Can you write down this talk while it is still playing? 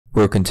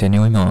We're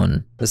continuing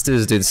on. Let's do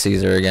this dude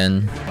Caesar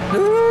again.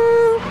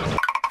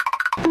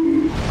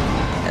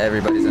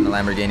 Everybody's in the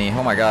Lamborghini.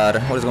 Oh my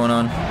god, what is going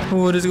on?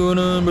 What is going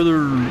on,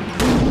 brother?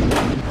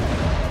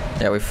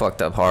 Yeah, we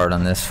fucked up hard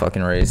on this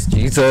fucking race.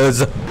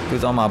 Jesus!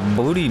 Who's on my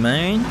booty,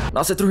 man?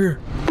 I'll sit through here.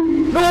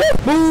 No!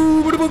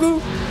 Boo! Where the fuck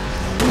go?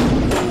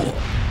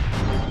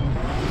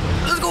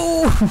 Let's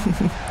go!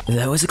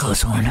 That was a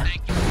close one.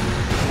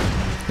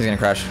 He's gonna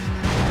crash.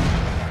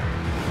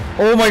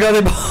 Oh my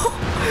god,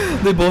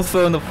 they both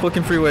fell in the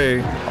fucking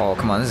freeway. Oh,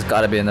 come on, this has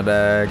gotta be in the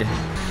bag.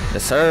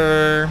 Yes,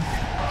 sir.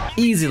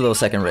 Easy little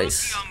second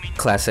race.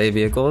 Class A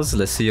vehicles,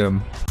 let's see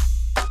them.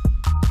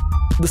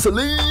 The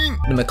Celine,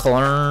 the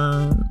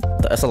McLaren,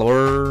 the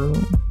SLR,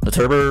 the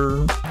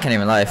Turbo. Can't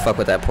even lie, fuck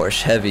with that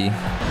Porsche heavy.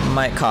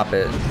 Might cop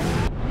it.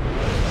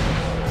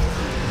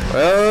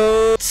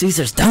 Well,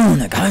 Caesar's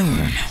down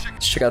again.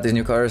 Let's check out these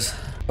new cars.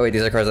 Oh wait,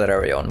 these are cars that I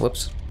already own.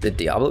 Whoops. The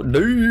Diablo.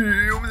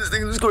 Damn, this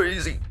thing is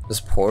crazy.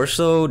 This Porsche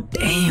though,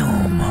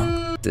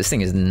 damn. This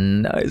thing is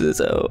nice as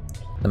hell.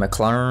 The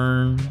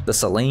McLaren, the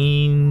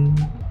Celine.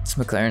 This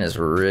McLaren is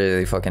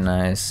really fucking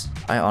nice.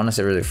 I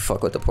honestly really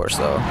fuck with the Porsche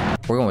though.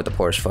 We're going with the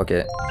Porsche, fuck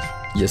it.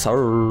 Yes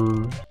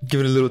sir.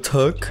 Give it a little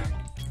tuck.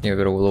 You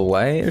go to a little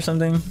white or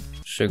something?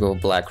 Should go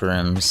black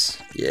rims.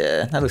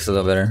 Yeah, that looks a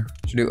little better.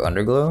 Should do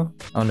underglow?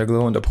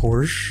 Underglow on the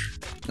Porsche?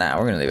 Nah,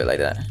 we're gonna leave it like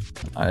that.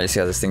 Alright, see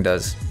how this thing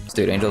does. This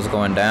dude, Angel's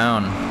going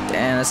down.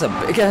 Damn, that's a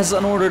big ass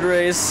unordered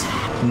race.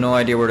 No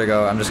idea where to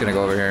go. I'm just gonna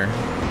go over here.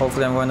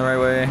 Hopefully I'm going the right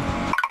way.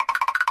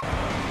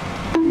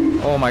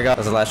 Oh my god,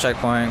 that's the last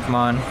checkpoint. Come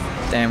on.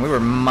 Damn, we were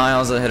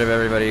miles ahead of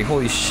everybody.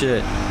 Holy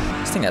shit.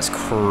 This thing has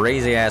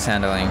crazy ass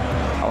handling.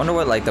 I wonder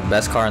what like the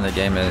best car in the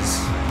game is.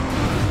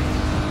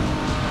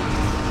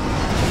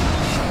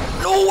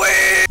 No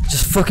way!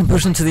 Just fucking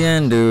push him to the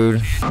end,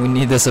 dude. We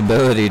need this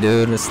ability,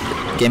 dude. This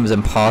game is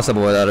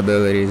impossible without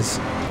abilities.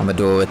 I'm gonna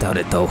do it without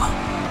it though.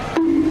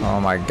 Oh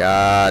my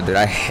god, dude.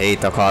 I hate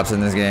the cops in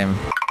this game.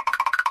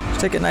 Just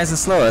take it nice and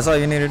slow. That's all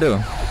you need to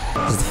do.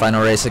 This is the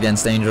final race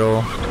against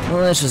Angel. Well,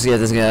 let's just get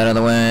this guy out of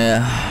the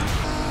way.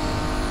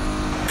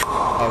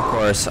 Of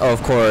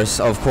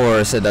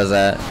course it does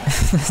that.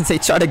 They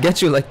try to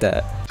get you like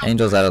that.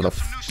 Angel's out of the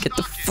get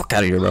the fuck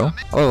out of here, bro.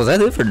 Oh, was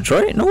that it for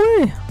Detroit? No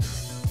way.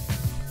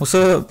 What's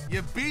up?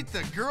 You beat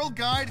the Girl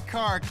Guide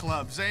Car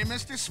Clubs, eh,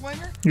 Mr.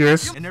 Swinger?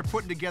 Yes. And they're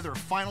putting together a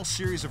final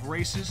series of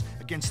races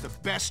against the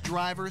best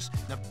drivers,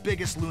 the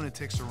biggest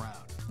lunatics around.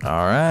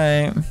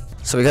 Alright.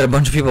 So we got a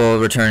bunch of people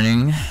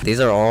returning. These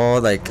are all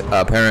like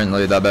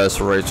apparently the best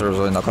racers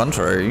in the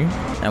country.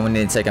 And we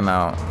need to take them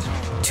out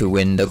to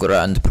win the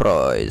grand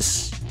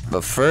prize.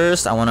 But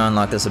first, I want to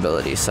unlock this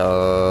ability,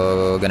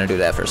 so gonna do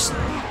that first.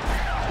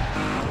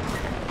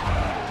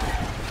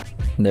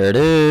 There it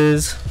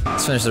is.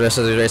 Let's finish the rest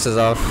of these races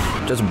off.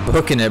 Just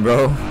booking it,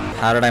 bro.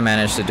 How did I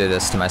manage to do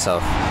this to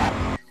myself?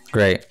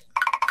 Great.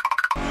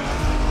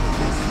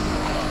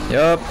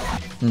 Yup.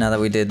 Now that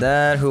we did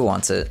that, who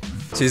wants it?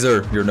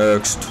 Caesar, you're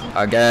next.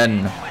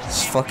 Again.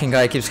 This fucking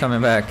guy keeps coming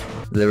back.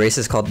 The race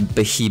is called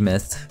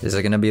Behemoth. Is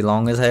it gonna be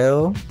long as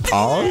hell?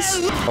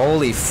 Pause?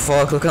 Holy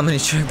fuck, look how many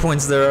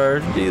checkpoints there are.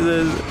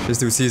 Jesus. This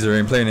dude Caesar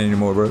ain't playing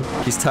anymore, bro.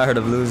 He's tired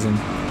of losing.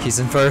 He's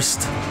in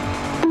first.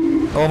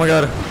 Oh my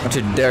god. Don't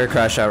you dare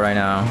crash out right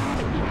now.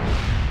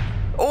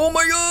 Oh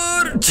my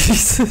god!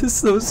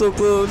 Jesus, that was so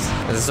close.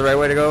 Is this the right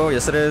way to go?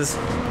 Yes it is.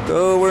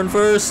 Go, we're in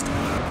first.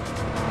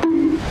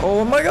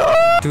 Oh my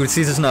god! Dude,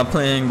 Caesar's not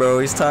playing, bro.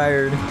 He's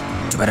tired.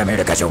 Still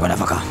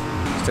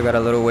got a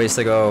little ways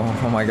to go.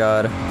 Oh my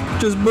god.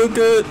 Just book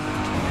it.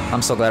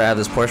 I'm so glad I have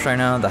this Porsche right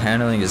now. The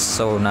handling is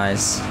so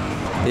nice.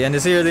 The end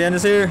is here. The end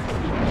is here.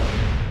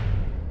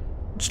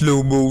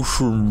 Slow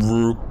motion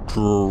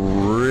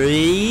victory.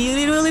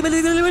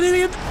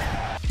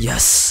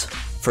 Yes.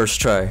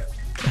 First try.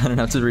 I don't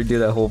have to redo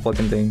that whole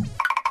fucking thing.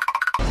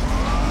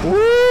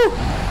 Woo!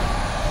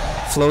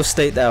 Flow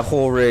state that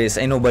whole race.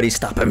 Ain't nobody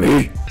stopping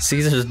me.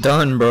 Caesar's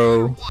done,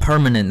 bro.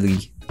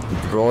 Permanently.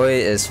 Roy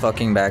is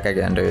fucking back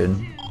again, dude.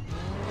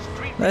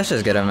 Let's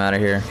just get him out of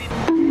here.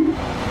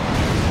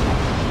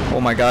 Oh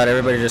my god,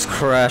 everybody just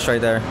crashed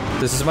right there.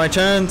 This is my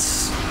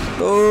chance.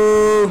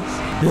 Oh,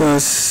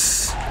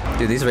 yes.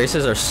 Dude, these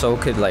races are so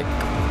good, like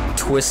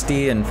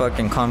twisty and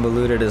fucking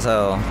convoluted as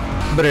hell.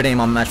 But it ain't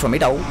my match for me,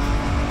 though.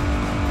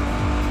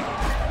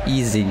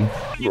 Easy.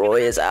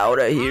 Roy is out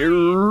of here.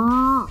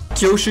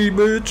 Kyoshi,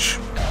 bitch.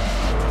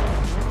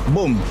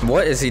 Boom.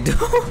 What is he doing?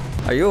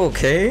 Are you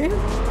okay?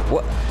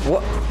 What?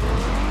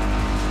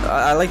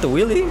 I like the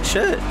wheelie.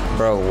 Shit.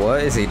 Bro,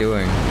 what is he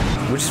doing?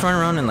 We just run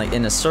around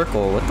in a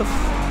circle. What the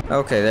f?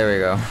 Okay, there we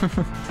go.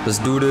 Let's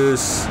do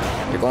this.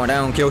 You're going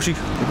down, Kyoshi.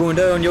 You're going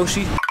down,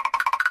 Yoshi.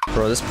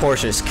 Bro, this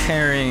Porsche is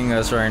carrying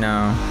us right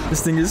now.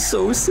 This thing is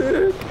so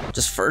sick.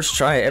 Just first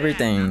try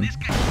everything.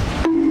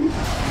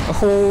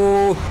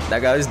 Oh,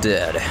 that guy's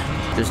dead.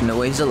 There's no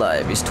way he's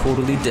alive. He's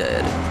totally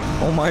dead.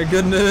 Oh my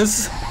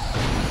goodness.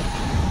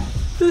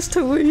 This is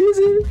too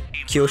easy.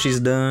 Kyoshi's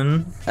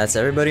done. That's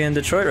everybody in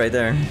Detroit right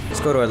there. Let's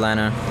go to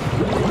Atlanta.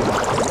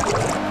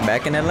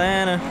 Back in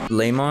Atlanta.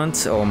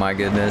 Lamont, oh my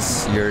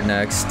goodness, you're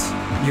next.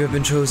 You have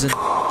been chosen.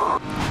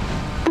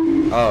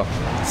 Oh,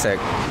 sick.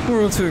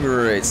 We're off to a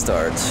great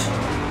start.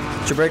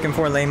 What you breaking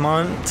for,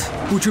 Lamont?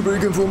 What you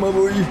breaking for, my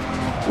boy?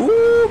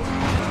 Woo!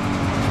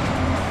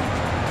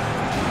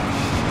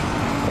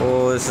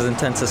 Oh, this is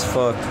intense as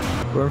fuck.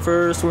 We're in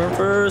first, we're in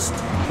first.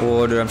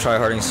 Oh, dude, I'm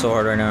tryharding so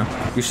hard right now.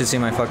 You should see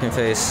my fucking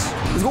face.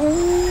 Let's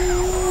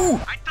go!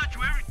 I taught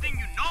you everything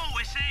you know,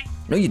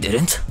 Issei. No, you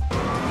didn't.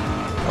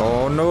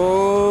 Oh,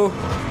 no.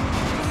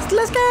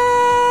 Let's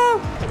go!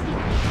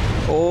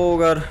 Oh,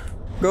 God.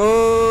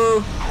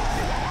 Go!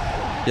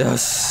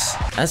 Yes.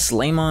 That's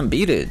Lamont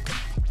beat it.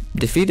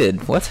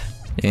 Defeated. What?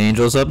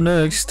 Angel's up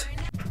next.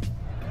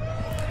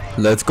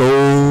 Let's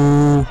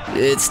go.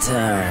 It's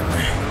time.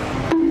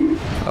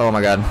 Oh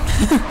my god.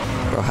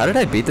 Bro, how did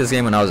I beat this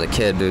game when I was a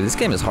kid, dude? This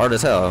game is hard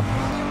as hell.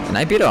 And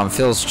I beat it on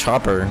Phil's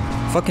chopper.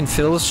 Fucking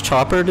Phil's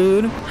chopper,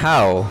 dude?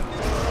 How?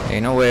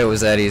 Ain't no way it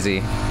was that easy.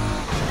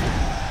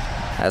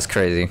 That's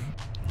crazy.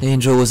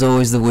 Angel was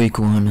always the weak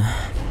one.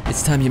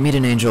 It's time you meet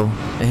an angel.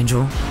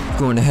 Angel,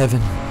 going to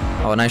heaven.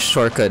 Oh, nice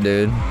shortcut,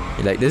 dude.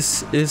 You're like,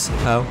 this is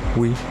how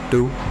we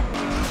do.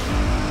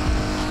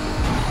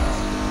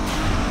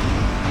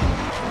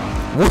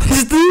 What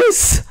is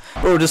this?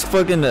 Bro, just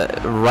fucking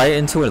right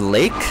into a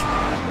lake?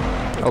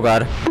 Oh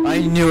god.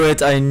 I knew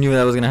it. I knew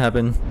that was gonna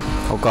happen.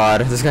 Oh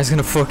god. This guy's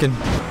gonna fucking...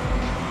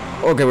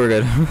 Okay, we're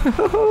good.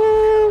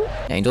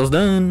 Angel's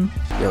done.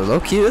 Yo,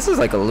 low-key, this is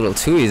like a little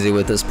too easy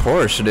with this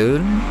Porsche,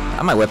 dude.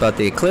 I might whip out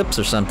the Eclipse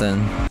or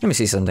something. Let me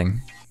see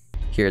something.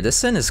 Here, this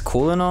sin is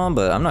cool and all,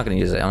 but I'm not gonna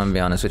use it. I'm gonna be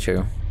honest with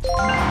you.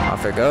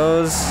 Off it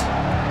goes.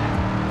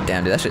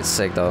 Damn, dude, that shit's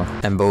sick though.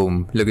 And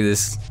boom, look at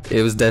this.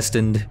 It was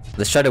destined.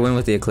 Let's try to win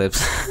with the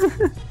Eclipse.